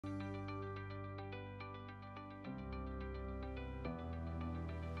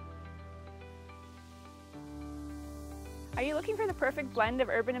Are you looking for the perfect blend of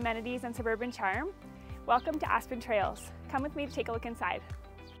urban amenities and suburban charm? Welcome to Aspen Trails. Come with me to take a look inside.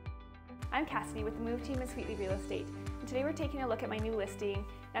 I'm Cassidy with the Move team at Sweetly Real Estate, and today we're taking a look at my new listing,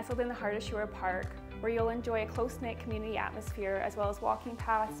 nestled in the heart of Sherwood Park, where you'll enjoy a close-knit community atmosphere as well as walking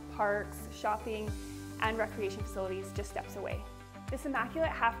paths, parks, shopping, and recreation facilities just steps away. This immaculate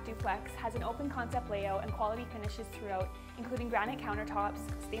half duplex has an open concept layout and quality finishes throughout, including granite countertops,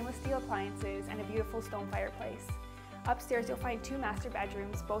 stainless steel appliances, and a beautiful stone fireplace. Upstairs you'll find 2 master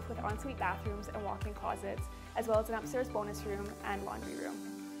bedrooms, both with ensuite bathrooms and walk-in closets, as well as an upstairs bonus room and laundry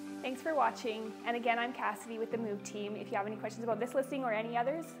room. Thanks for watching, and again, I'm Cassidy with the Move team. If you have any questions about this listing or any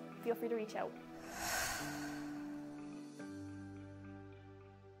others, feel free to reach out.